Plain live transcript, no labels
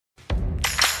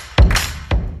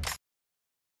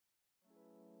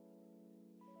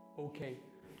Okay,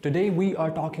 today we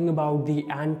are talking about the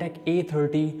Antec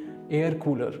A30 air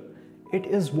cooler. It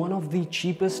is one of the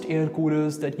cheapest air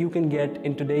coolers that you can get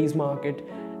in today's market,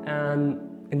 and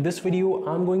in this video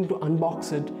I'm going to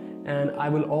unbox it and I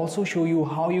will also show you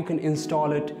how you can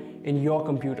install it in your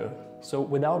computer. So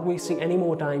without wasting any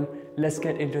more time, let's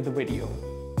get into the video.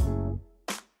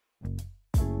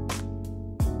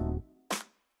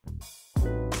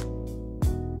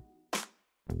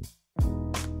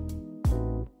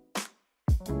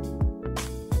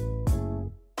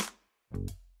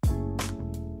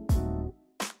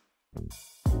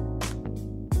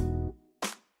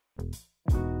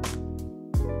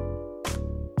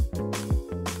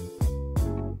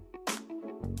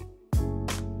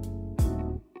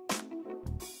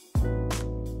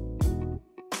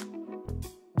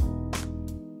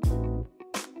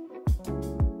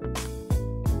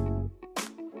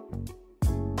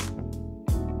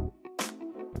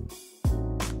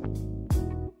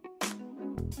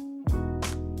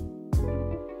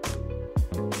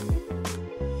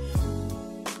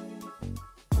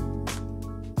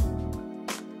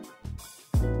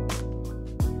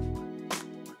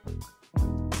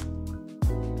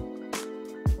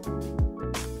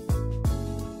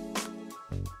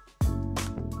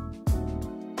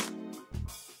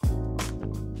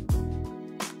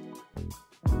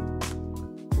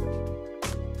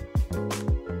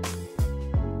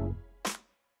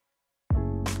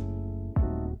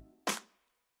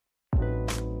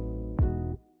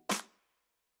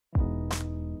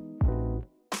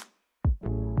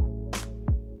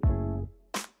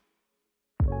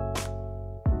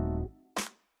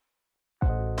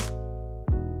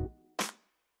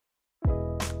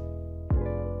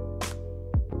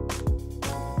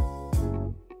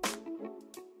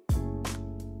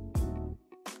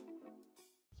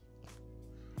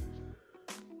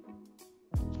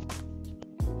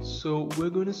 So we're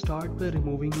going to start by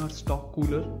removing our stock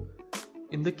cooler.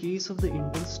 In the case of the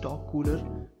Intel stock cooler,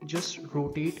 just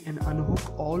rotate and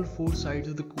unhook all four sides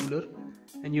of the cooler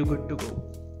and you're good to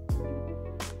go.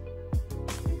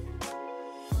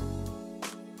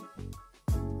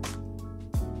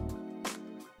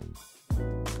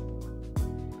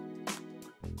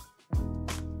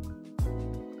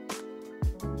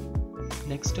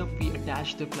 Next up, we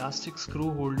attach the plastic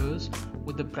screw holders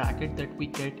with the bracket that we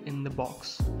get in the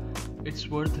box. It's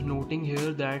worth noting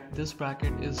here that this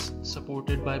bracket is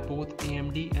supported by both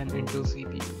AMD and Intel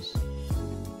CPUs.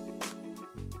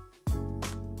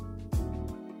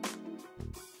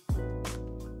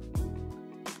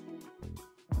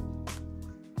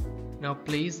 Now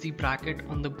place the bracket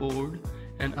on the board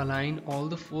and align all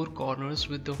the four corners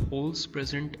with the holes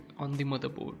present on the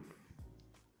motherboard.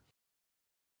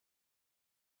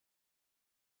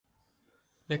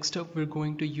 Next up, we're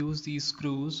going to use these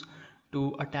screws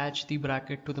to attach the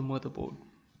bracket to the motherboard.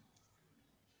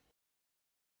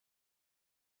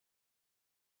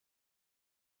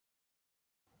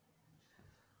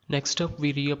 Next up,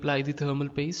 we reapply the thermal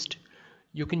paste.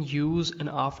 You can use an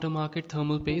aftermarket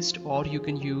thermal paste or you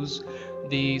can use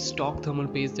the stock thermal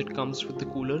paste that comes with the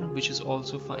cooler, which is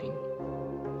also fine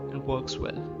and works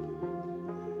well.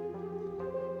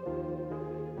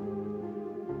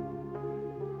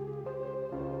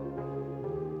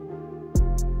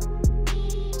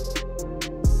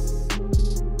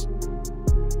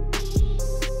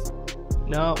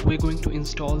 Now we're going to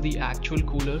install the actual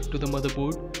cooler to the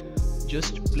motherboard.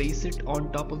 Just place it on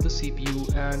top of the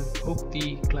CPU and hook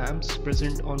the clamps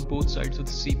present on both sides of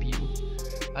the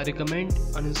CPU. I recommend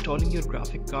uninstalling your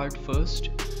graphic card first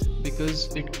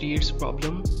because it creates a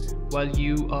problem while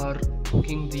you are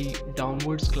hooking the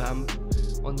downwards clamp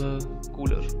on the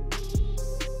cooler.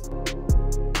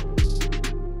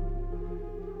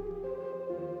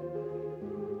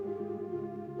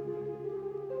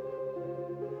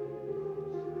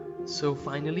 So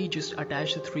finally, just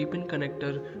attach the 3-pin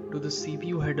connector to the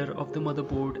CPU header of the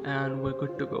motherboard and we're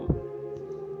good to go.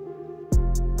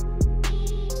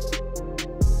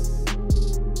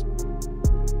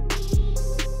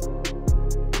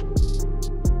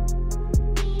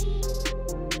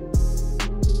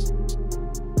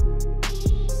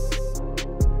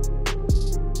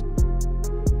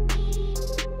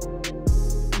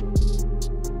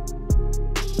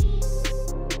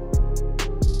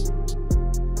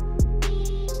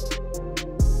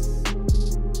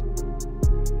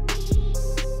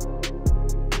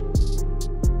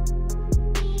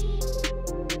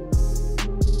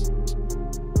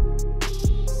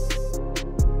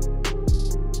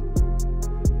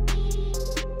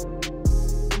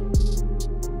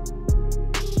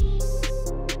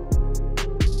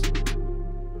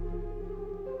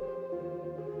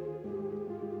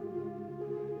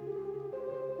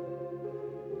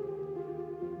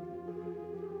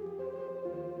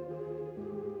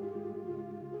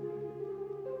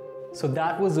 So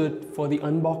that was it for the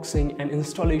unboxing and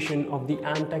installation of the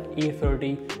Antec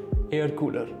A30 air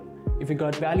cooler. If you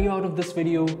got value out of this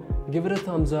video, give it a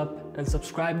thumbs up and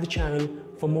subscribe the channel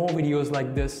for more videos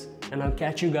like this, and I'll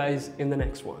catch you guys in the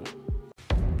next one.